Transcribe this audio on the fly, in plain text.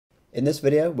In this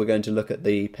video we're going to look at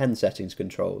the pen settings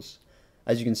controls.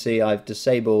 As you can see, I've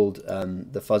disabled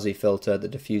the fuzzy filter, the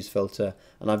diffuse filter,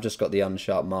 and I've just got the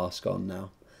unsharp mask on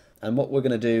now. And what we're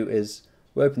going to do is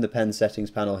we open the pen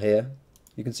settings panel here.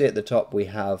 You can see at the top we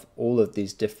have all of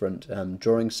these different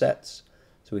drawing sets,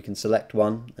 so we can select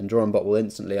one and DrawingBot will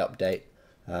instantly update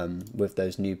with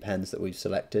those new pens that we've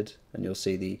selected, and you'll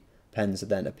see the pens are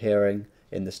then appearing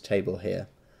in this table here.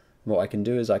 And what I can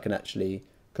do is I can actually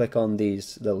click on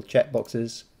these little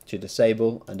checkboxes to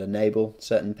disable and enable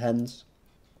certain pens.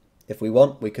 If we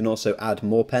want, we can also add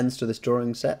more pens to this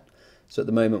drawing set. So at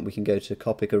the moment we can go to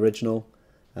Copic Original,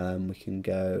 we could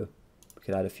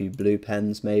add a few blue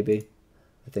pens maybe.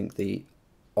 I think the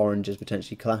orange is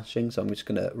potentially clashing, so I'm just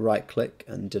going to right click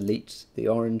and delete the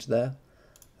orange there.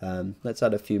 Let's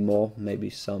add a few more, maybe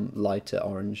some lighter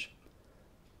orange.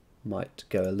 Might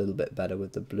go a little bit better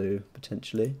with the blue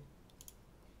potentially.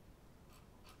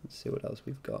 Let's see what else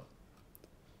we've got.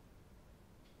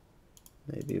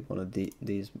 Maybe one of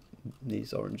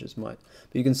these oranges might.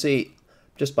 But you can see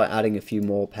just by adding a few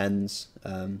more pens,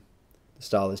 the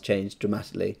style has changed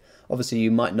dramatically. Obviously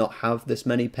you might not have this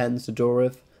many pens to draw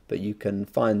with, but you can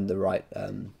find the right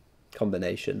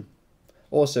combination.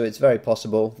 Also, it's very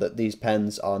possible that these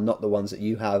pens are not the ones that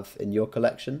you have in your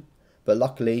collection, but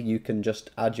luckily you can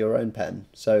just add your own pen.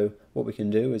 So what we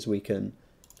can do is we can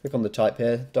click on the type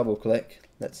here, double click,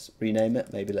 let's rename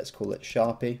it, maybe let's call it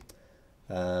Sharpie.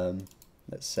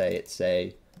 Let's say it's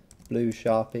a blue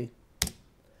Sharpie. And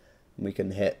we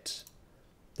can hit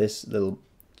this little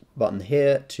button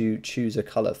here to choose a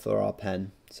color for our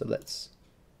pen. So let's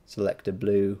select a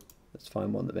blue, let's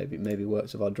find one that maybe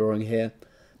works with our drawing here.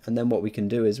 And then what we can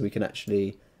do is we can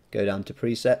actually go down to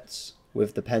presets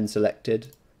with the pen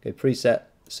selected, go preset,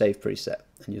 save preset,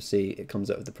 and you'll see it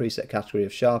comes up with the preset category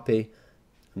of Sharpie,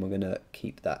 and we're going to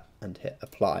keep that and hit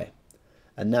apply.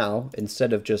 And now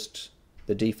instead of just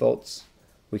the defaults,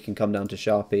 we can come down to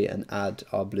Sharpie and add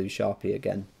our blue Sharpie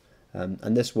again,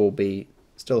 and this will be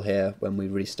still here when we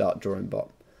restart DrawingBot.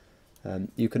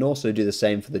 You can also do the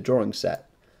same for the drawing set.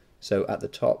 So at the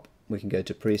top we can go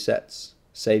to presets,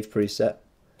 save preset,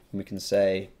 and we can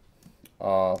say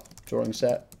our drawing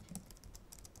set.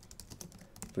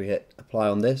 If we hit apply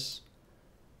on this,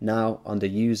 now under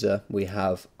user we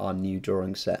have our new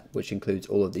drawing set, which includes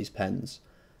all of these pens.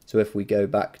 So if we go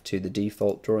back to the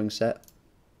default drawing set,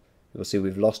 you'll see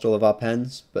we've lost all of our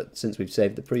pens, but since we've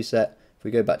saved the preset, if we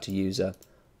go back to user,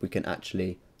 we can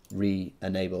actually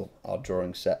re-enable our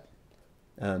drawing set.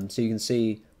 So you can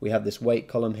see we have this weight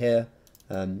column here.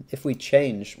 If we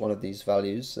change one of these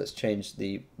values, let's change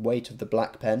the weight of the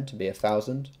black pen to be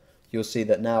 1000, you'll see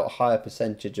that now a higher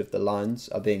percentage of the lines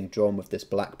are being drawn with this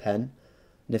black pen.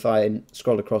 And if I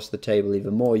scroll across the table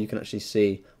even more, you can actually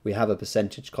see we have a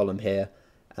percentage column here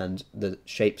and the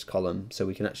shapes column, so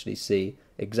we can actually see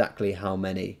exactly how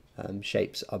many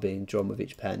shapes are being drawn with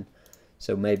each pen.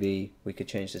 So maybe we could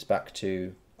change this back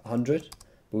to 100,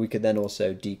 but we could then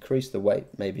also decrease the weight,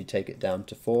 maybe take it down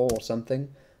to 4 or something,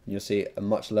 and you'll see a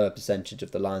much lower percentage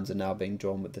of the lines are now being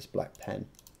drawn with this black pen.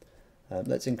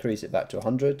 Let's increase it back to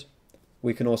 100.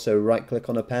 We can also right click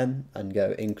on a pen and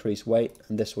go increase weight,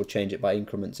 and this will change it by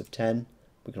increments of 10.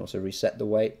 We can also reset the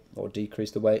weight or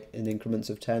decrease the weight in increments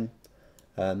of 10.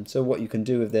 So what you can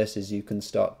do with this is you can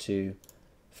start to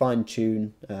fine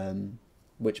tune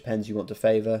which pens you want to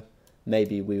favor.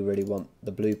 Maybe we really want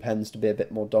the blue pens to be a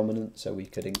bit more dominant, so we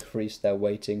could increase their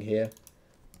weighting here.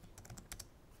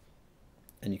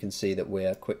 And you can see that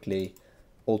we're quickly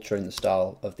altering the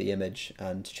style of the image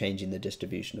and changing the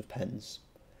distribution of pens.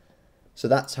 So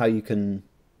that's how you can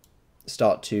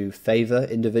start to favor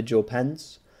individual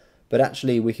pens. But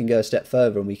actually we can go a step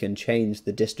further and we can change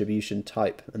the distribution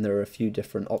type, and there are a few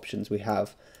different options we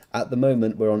have. At the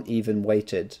moment we're on even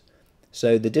weighted.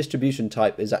 So the distribution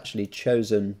type is actually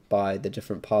chosen by the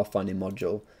different pathfinding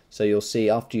module. So you'll see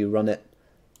after you run it,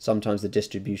 sometimes the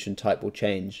distribution type will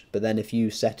change, but then if you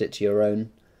set it to your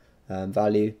own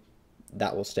value,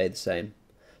 that will stay the same.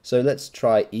 So let's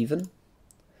try even.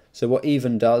 So what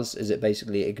even does is it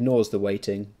basically ignores the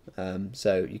weighting,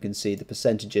 so you can see the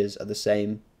percentages are the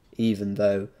same even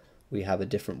though we have a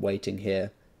different weighting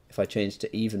here. If I change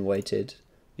to even weighted,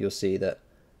 you'll see that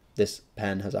this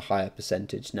pen has a higher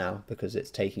percentage now because it's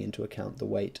taking into account the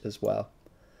weight as well.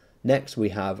 Next we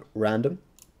have random.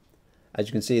 As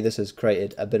you can see, this has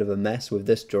created a bit of a mess with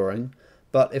this drawing,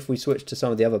 but if we switch to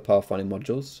some of the other pathfinding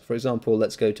modules, for example,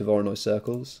 let's go to Voronoi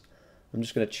circles. I'm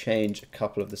just going to change a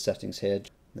couple of the settings here.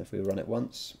 If we run it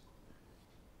once,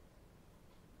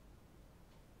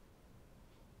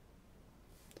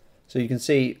 so you can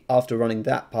see after running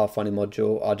that pathfinding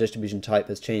module, our distribution type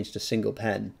has changed to single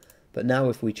pen. But now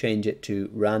if we change it to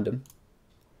random,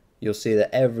 you'll see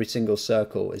that every single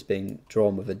circle is being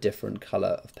drawn with a different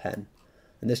color of pen.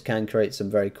 And this can create some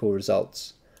very cool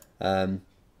results.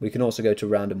 We can also go to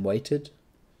random weighted.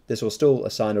 This will still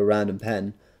assign a random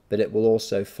pen, but it will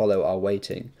also follow our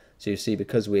weighting. So you see,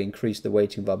 because we increase the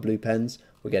weighting of our blue pens,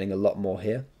 we're getting a lot more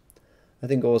here. I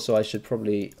think also I'm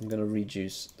going to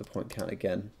reduce the point count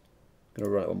again. I'm going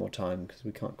to run it one more time because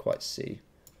we can't quite see.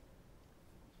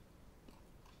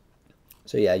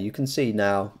 So yeah, you can see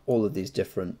now all of these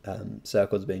different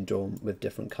circles being drawn with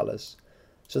different colors.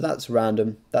 So that's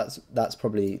random. That's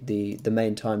probably the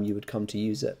main time you would come to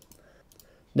use it.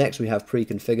 Next we have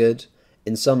pre-configured.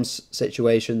 In some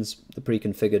situations, the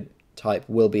pre-configured type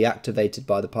will be activated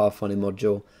by the pathfinding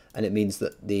module, and it means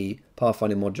that the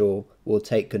pathfinding module will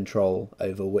take control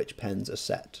over which pens are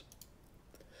set.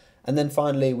 And then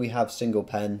finally we have single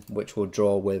pen, which will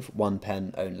draw with one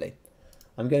pen only.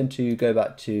 I'm going to go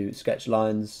back to sketch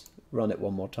lines, run it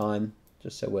one more time,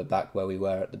 just so we're back where we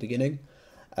were at the beginning.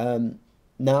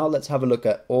 Now let's have a look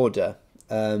at order.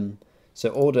 So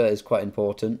order is quite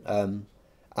important.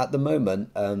 At the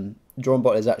moment,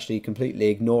 DrawingBot is actually completely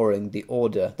ignoring the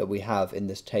order that we have in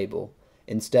this table.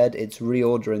 Instead, it's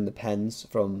reordering the pens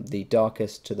from the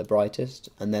darkest to the brightest,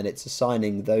 and then it's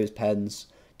assigning those pens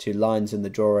to lines in the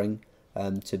drawing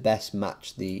to best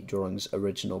match the drawing's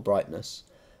original brightness.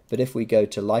 But if we go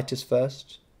to lightest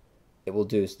first, it will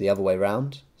do the other way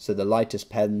around. So the lightest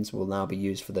pens will now be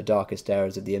used for the darkest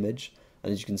areas of the image.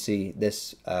 And as you can see,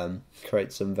 this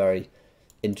creates some very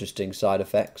interesting side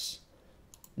effects.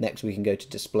 Next we can go to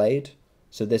displayed.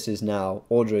 So this is now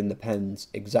ordering the pens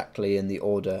exactly in the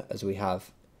order as we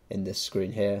have in this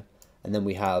screen here. And then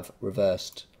we have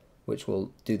reversed, which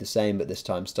will do the same, but this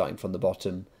time starting from the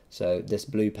bottom. So this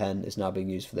blue pen is now being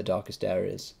used for the darkest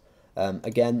areas.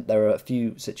 Again, there are a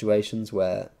few situations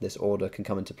where this order can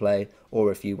come into play,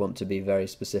 or if you want to be very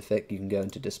specific, you can go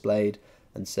into displayed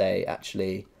and say,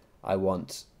 actually, I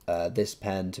want this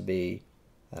pen to be,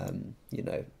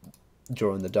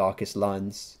 drawing the darkest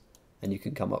lines, and you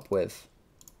can come up with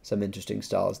some interesting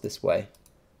styles this way.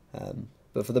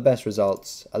 But for the best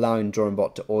results, allowing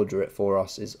DrawingBot to order it for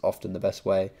us is often the best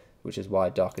way, which is why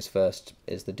darkest first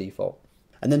is the default.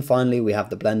 And then finally, we have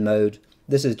the blend mode.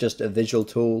 This is just a visual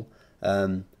tool.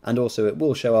 And also it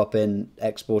will show up in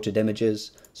exported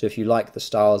images, so if you like the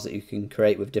styles that you can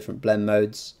create with different blend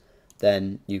modes,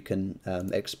 then you can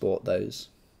export those.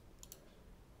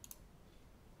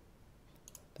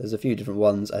 There's a few different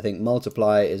ones. I think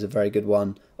multiply is a very good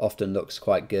one, often looks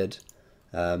quite good,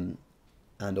 and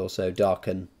also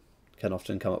darken can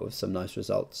often come up with some nice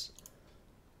results.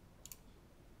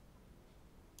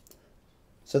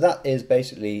 So that is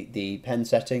basically the pen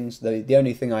settings. The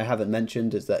only thing I haven't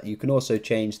mentioned is that you can also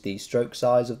change the stroke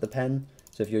size of the pen.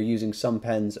 So if you're using some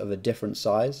pens of a different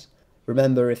size,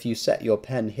 remember if you set your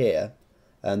pen here,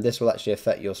 this will actually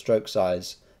affect your stroke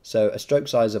size. So a stroke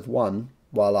size of 1,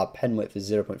 while our pen width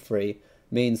is 0.3,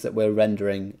 means that we're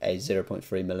rendering a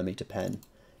 0.3mm pen.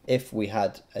 If we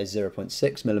had a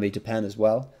 0.6mm pen as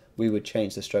well, we would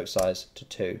change the stroke size to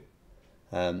 2.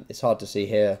 It's hard to see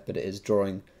here, but it is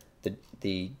drawing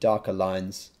the darker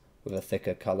lines with a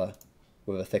thicker color,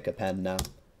 with a thicker pen now.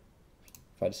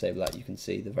 If I disable that, you can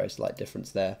see the very slight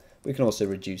difference there. We can also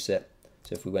reduce it.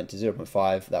 So if we went to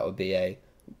 0.5, that would be a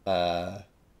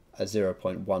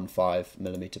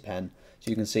 0.15mm pen.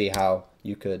 So you can see how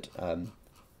you could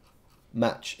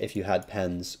match if you had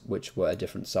pens which were a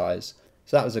different size.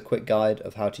 So that was a quick guide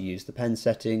of how to use the pen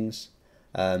settings.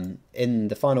 In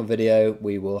the final video,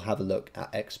 we will have a look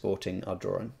at exporting our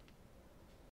drawing.